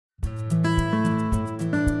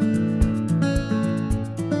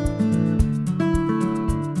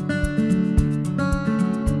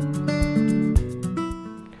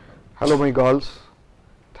Hello my girls,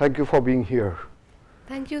 thank you for being here.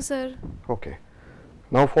 Thank you, sir. Okay.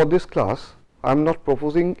 Now for this class, I am not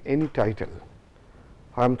proposing any title.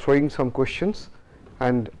 I am throwing some questions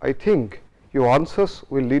and I think your answers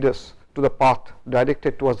will lead us to the path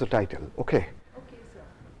directed towards the title. Okay? Okay, sir.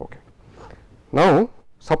 Okay. Now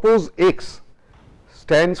suppose X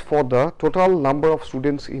stands for the total number of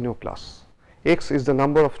students in your class. X is the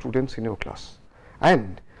number of students in your class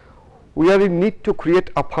and we are in need to create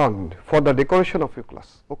a fund for the decoration of your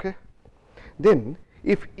class. Okay? Then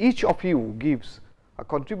if each of you gives a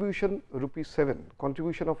contribution rupees 7,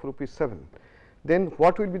 contribution of rupees 7, then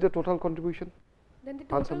what will be the total contribution? Then the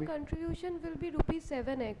total contribution will be rupees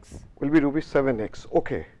 7x. Will be rupees 7x.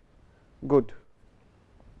 Okay, good.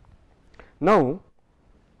 Now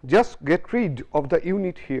just get rid of the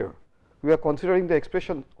unit here. We are considering the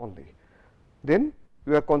expression only. Then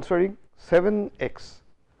we are considering 7x.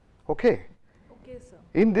 Okay. Okay, sir.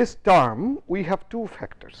 In this term we have two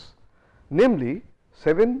factors, namely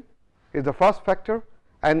 7 is the first factor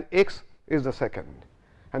and x is the second,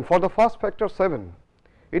 and for the first factor 7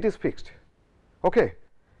 it is fixed. Okay.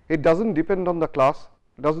 It does not depend on the class,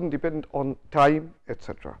 does not depend on time,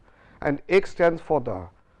 etc., and x stands for the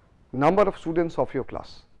number of students of your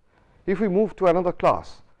class. If we move to another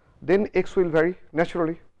class, then x will vary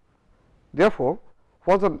naturally. Therefore,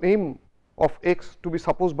 what is the name of x to be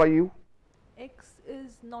supposed by you? X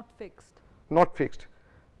is not fixed. Not fixed.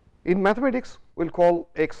 In mathematics, we will call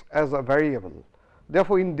x as a variable.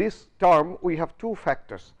 Therefore, in this term we have two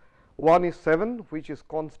factors. One is 7, which is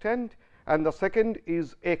constant, and the second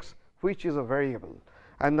is x, which is a variable,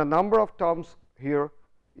 and the number of terms here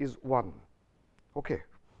is 1. Okay.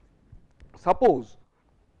 Suppose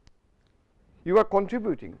you are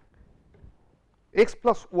contributing x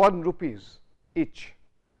plus 1 rupees each,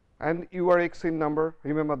 and you are x in number,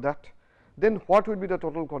 remember that. Then what will be the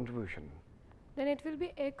total contribution? Then it will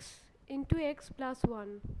be x into x plus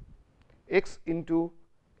 1. X into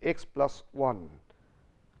x plus 1.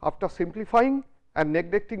 After simplifying and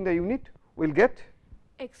neglecting the unit, we will get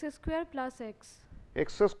x square plus x.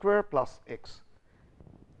 X square plus x.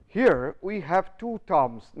 Here we have two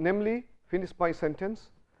terms, namely, finish my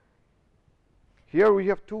sentence. Here we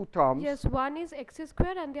have two terms. Yes, one is x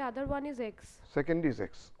square and the other one is x. Second is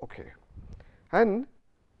x. Okay. And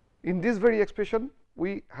in this very expression,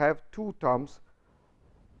 we have two terms,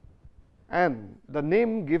 and the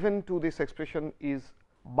name given to this expression is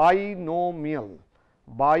binomial.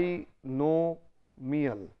 Binomial.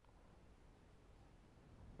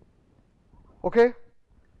 Okay.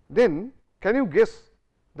 Then can you guess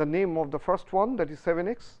the name of the first one, that is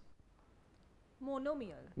 7x?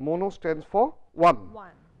 Monomial. Mono stands for 1. 1.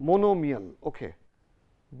 Monomial. Okay.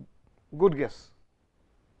 Good guess.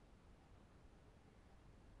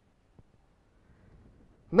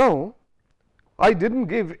 Now I did not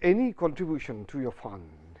give any contribution to your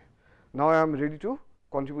fund. Now I am ready to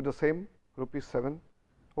contribute the same rupees 7.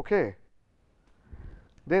 Okay.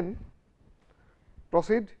 Then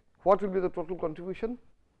proceed. What will be the total contribution?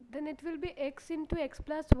 Then it will be x into x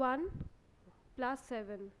plus 1 plus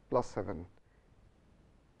 7. Plus 7.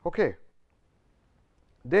 Okay.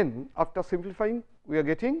 Then after simplifying, we are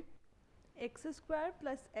getting x square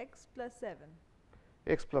plus x plus 7.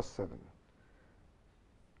 X plus 7.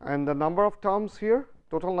 And the number of terms here,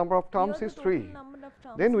 total number of terms Here is the 3. number of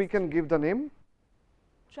terms Then we is can give the name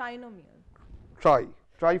trinomial.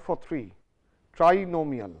 Tri for 3,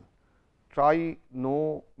 trinomial,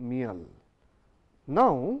 trinomial.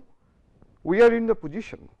 Now we are in the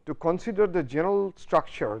position to consider the general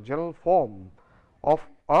structure, general form of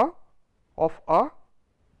a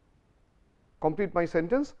complete my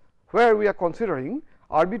sentence, where we are considering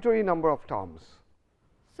arbitrary number of terms.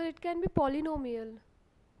 So it can be polynomial.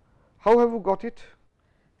 How have you got it?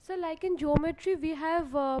 So like in geometry we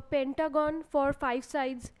have pentagon for 5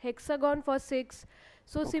 sides, hexagon for 6.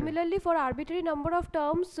 So similarly for arbitrary number of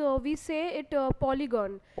terms we say it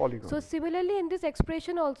polygon. Polygon. So similarly in this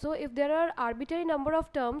expression also, if there are arbitrary number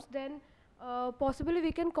of terms, then possibly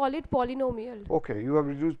we can call it polynomial. Okay, you have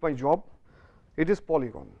reduced my job. It is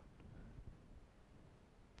polygon.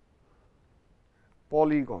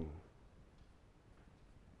 Polygon.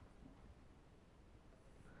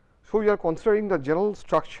 So we are considering the general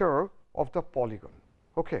structure of the polygon.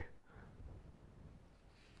 Okay.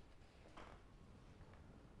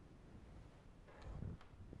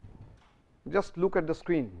 Just look at the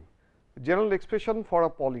screen. General expression for a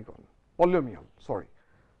polygon, polynomial. Sorry,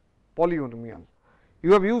 polynomial.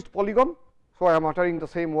 You have used polygon, so I am uttering the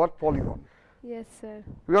same word, polygon. Yes, sir.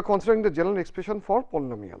 We are considering the general expression for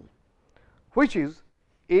polynomial, which is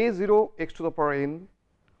a0 x to the power n.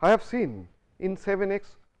 I have seen in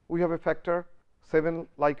 7x we have a factor 7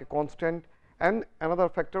 like a constant, and another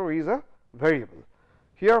factor is a variable.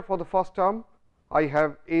 Here for the first term I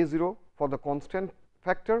have a 0 for the constant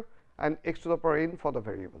factor and x to the power n for the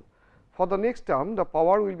variable. For the next term the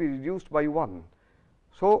power will be reduced by 1.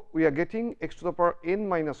 So, we are getting x to the power n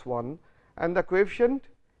minus 1 and the coefficient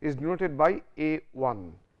is denoted by a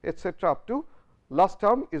 1 etcetera up to last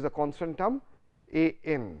term is a constant term a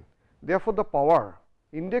n. Therefore, the power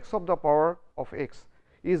index of the power of x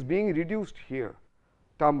is being reduced here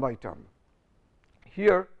term by term.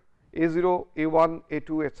 Here a 0, a 1, a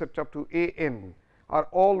 2 etcetera up to a n are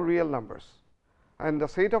all real numbers, and the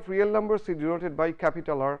set of real numbers is denoted by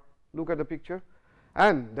capital R. Look at the picture,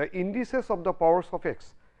 and the indices of the powers of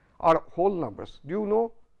x are whole numbers. Do you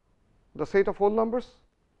know the set of whole numbers?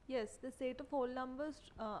 Yes, the set of whole numbers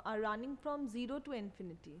are running from 0 to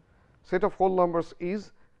infinity. Set of whole numbers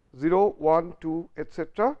is 0, 1, 2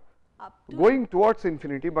 etcetera Up to going towards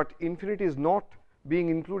infinity, but infinity is not being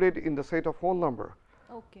included in the set of whole number.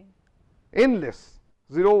 Okay. Endless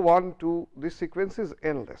 0, 1, 2, this sequence is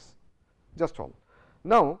endless, just all.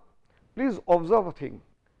 Now, please observe a thing.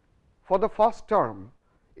 For the first term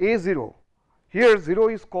a 0, here 0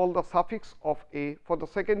 is called the suffix of a, for the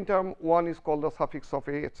second term 1 is called the suffix of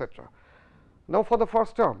a etcetera. Now, for the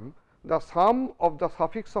first term the sum of the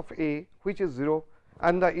suffix of a which is 0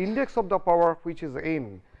 and the index of the power which is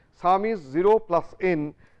n, sum is 0 plus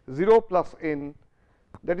n, 0 plus n,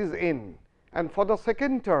 that is n, and for the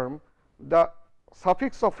second term the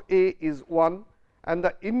suffix of a is 1 and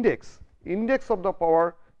the index of the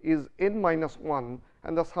power is n minus 1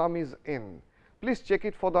 and the sum is n. Please check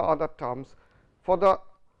it for the other terms. For the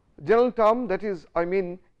general term, that is I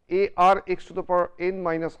mean a r x to the power n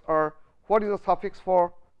minus r, what is the suffix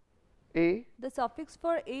for a? The suffix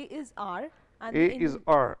for a is r, and A is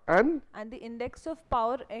r, and the index of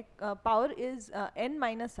power power is n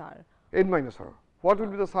minus r. n minus r. What will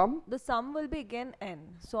be the sum? The sum will be again n.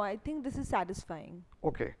 So, I think this is satisfying.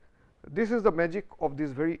 Okay. This is the magic of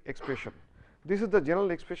this very expression. This is the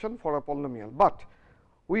general expression for a polynomial, but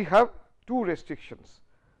we have two restrictions.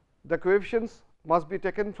 The coefficients must be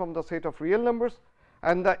taken from the set of real numbers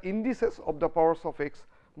and the indices of the powers of x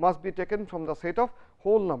must be taken from the set of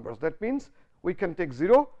whole numbers. That means, we can take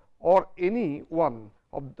 0 or any one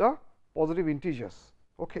of the positive integers.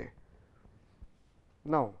 Okay.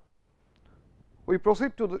 Now, we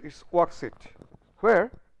proceed to this worksheet where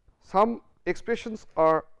some expressions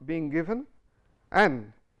are being given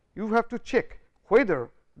and you have to check whether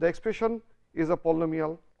the expression is a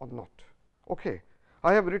polynomial or not. Okay.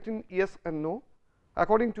 I have written yes and no.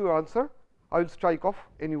 According to your answer, I will strike off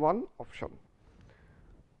any one option.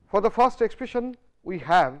 For the first expression, we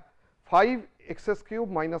have 5 x cube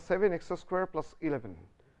minus 7 x square plus 11.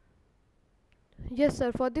 Yes,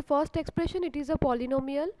 sir. For the first expression, it is a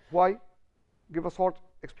polynomial. Why? Give a short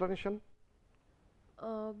explanation.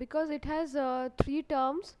 Because it has 3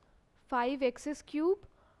 terms, 5 x cube,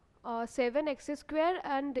 7 x square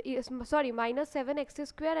and minus 7 x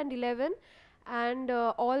square and 11, and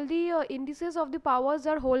all the indices of the powers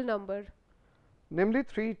are whole number. Namely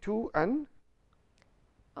 3, 2 and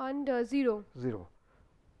 0. 0.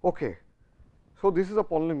 Okay. So, this is a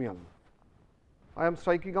polynomial. I am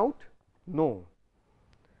striking out no.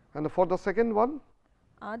 And for the second one?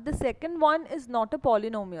 The second one is not a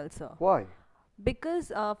polynomial, sir. Why?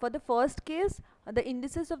 Because for the first case, the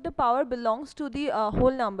indices of the power belongs to the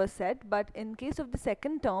whole number set, but in case of the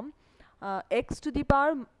second term, x to the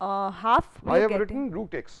power half. I have written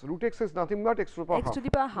root x. Root x is nothing but x to the power half. X to the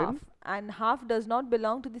power half, and half does not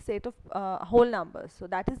belong to the set of whole numbers. So,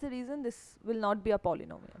 that is the reason this will not be a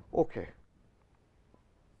polynomial. Okay.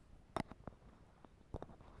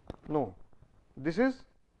 No, this is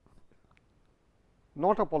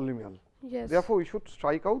not a polynomial. Yes. Therefore, we should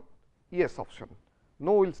strike out yes option.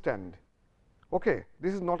 No will stand. Okay.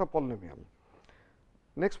 This is not a polynomial.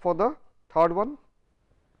 Next, for the third one.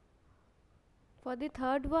 For the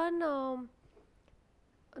third one,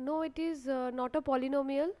 no, it is not a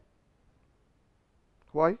polynomial.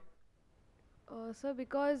 Why? Sir,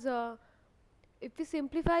 because if we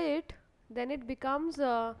simplify it, then it becomes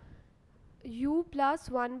u plus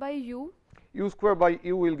 1 by u. U square by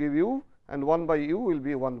u will give u, and 1 by u will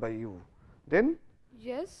be 1 by u. Then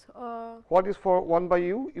Yes. what is for 1 by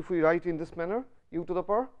u if we write in this manner, u to the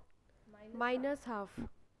power? Minus half.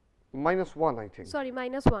 Minus 1, I think. Sorry,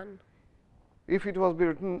 minus 1. If it was be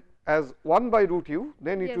written as 1 by root u,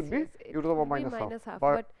 then it Yes, would be yes, u to the power minus half.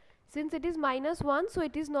 But since it is minus 1, so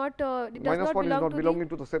it is not, it does minus not 1 is belong not to belonging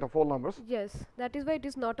to the set of whole numbers. Yes, that is why it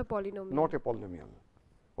is not a polynomial. Not a polynomial.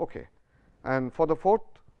 Okay. And for the fourth?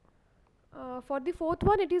 For the fourth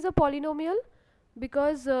one, it is a polynomial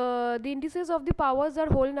Because the indices of the powers are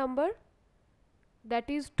whole number, that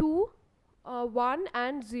is 2, 1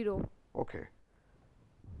 and 0. Okay.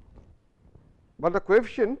 But the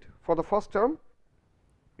coefficient for the first term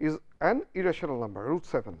is an irrational number, root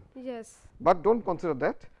 7. Yes. But do not consider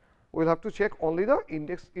that, we will have to check only the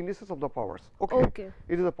indices of the powers. Okay. Okay.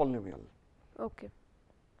 It is a polynomial. Okay.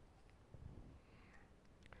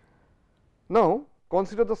 Now,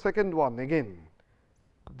 consider the second one again,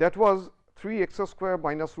 that was 3 x square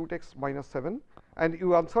minus root x minus 7, and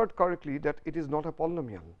you answered correctly that it is not a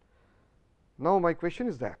polynomial. Now, my question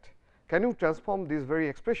is that, can you transform this very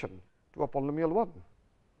expression to a polynomial one?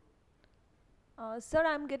 Sir,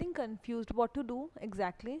 I am getting confused. What to do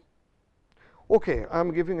exactly? Okay, I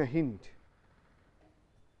am giving a hint.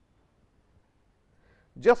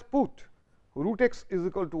 Just put root x is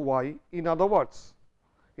equal to y. In other words,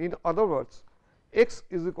 x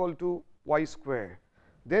is equal to y square.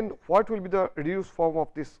 Then what will be the reduced form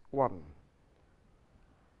of this one?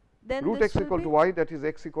 Then Root this x equal to y, that is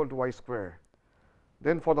x equal to y square.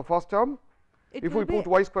 Then for the first term, if we put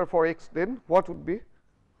y square for x, then what would be?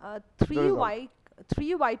 3y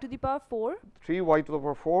to the power 4 3y to the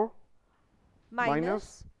power 4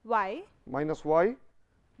 minus y minus y.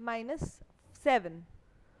 minus 7.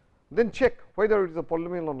 Then check whether it is a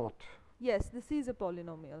polynomial or not. Yes, this is a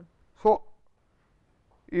polynomial. So,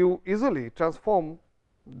 you easily transform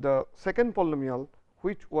the second polynomial,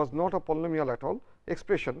 which was not a polynomial at all,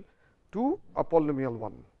 expression to a polynomial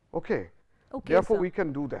one. Okay. Okay, Therefore, sir. we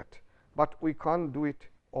can do that, but we can't do it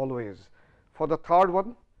always. For the third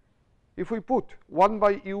one, if we put 1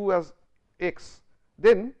 by u as x,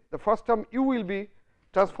 then the first term u will be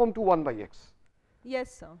transformed to 1 by x.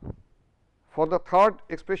 Yes, sir. For the third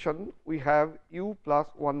expression, we have u plus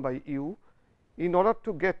 1 by u. In order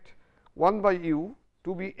to get 1 by u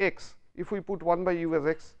to be x, if we put 1 by u as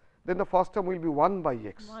x, then the first term will be 1 by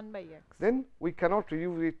x. 1 by x. Then we cannot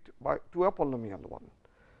reduce it to a polynomial one.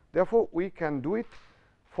 Therefore, we can do it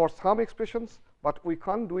for some expressions, but we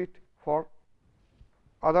can't do it for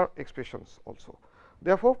other expressions also.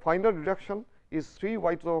 Therefore, final reduction is 3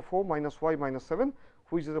 y to the power 4 minus y minus 7,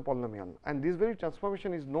 which is a polynomial, and this very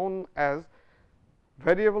transformation is known as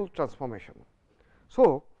variable transformation.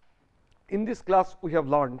 So, in this class we have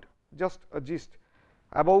learned just a gist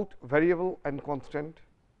about variable and constant,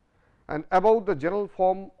 and about the general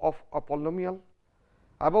form of a polynomial,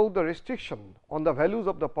 about the restriction on the values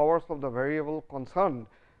of the powers of the variable concerned.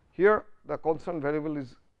 Here the constant variable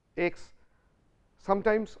is x,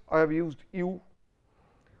 sometimes I have used u,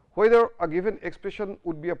 whether a given expression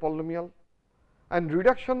would be a polynomial, and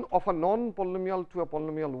reduction of a non-polynomial to a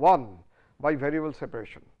polynomial one by variable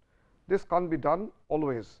separation. This can't be done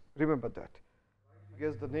always, remember that.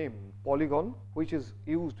 Guess the name polygon, which is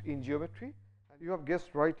used in geometry, and you have guessed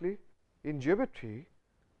rightly. In geometry,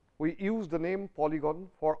 we use the name polygon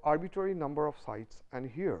for arbitrary number of sides, and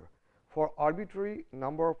here for arbitrary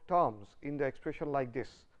number of terms in the expression like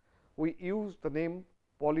this, we use the name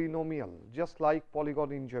polynomial, just like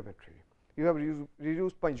polygon in geometry. You have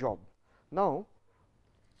reduced my job. Now,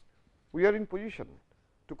 we are in position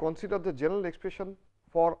to consider the general expression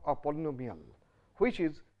for a polynomial, which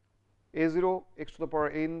is a0 x to the power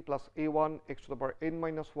n plus a1 x to the power n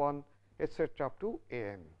minus 1, etc. up to a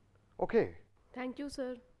n. Okay. Thank you,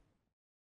 sir.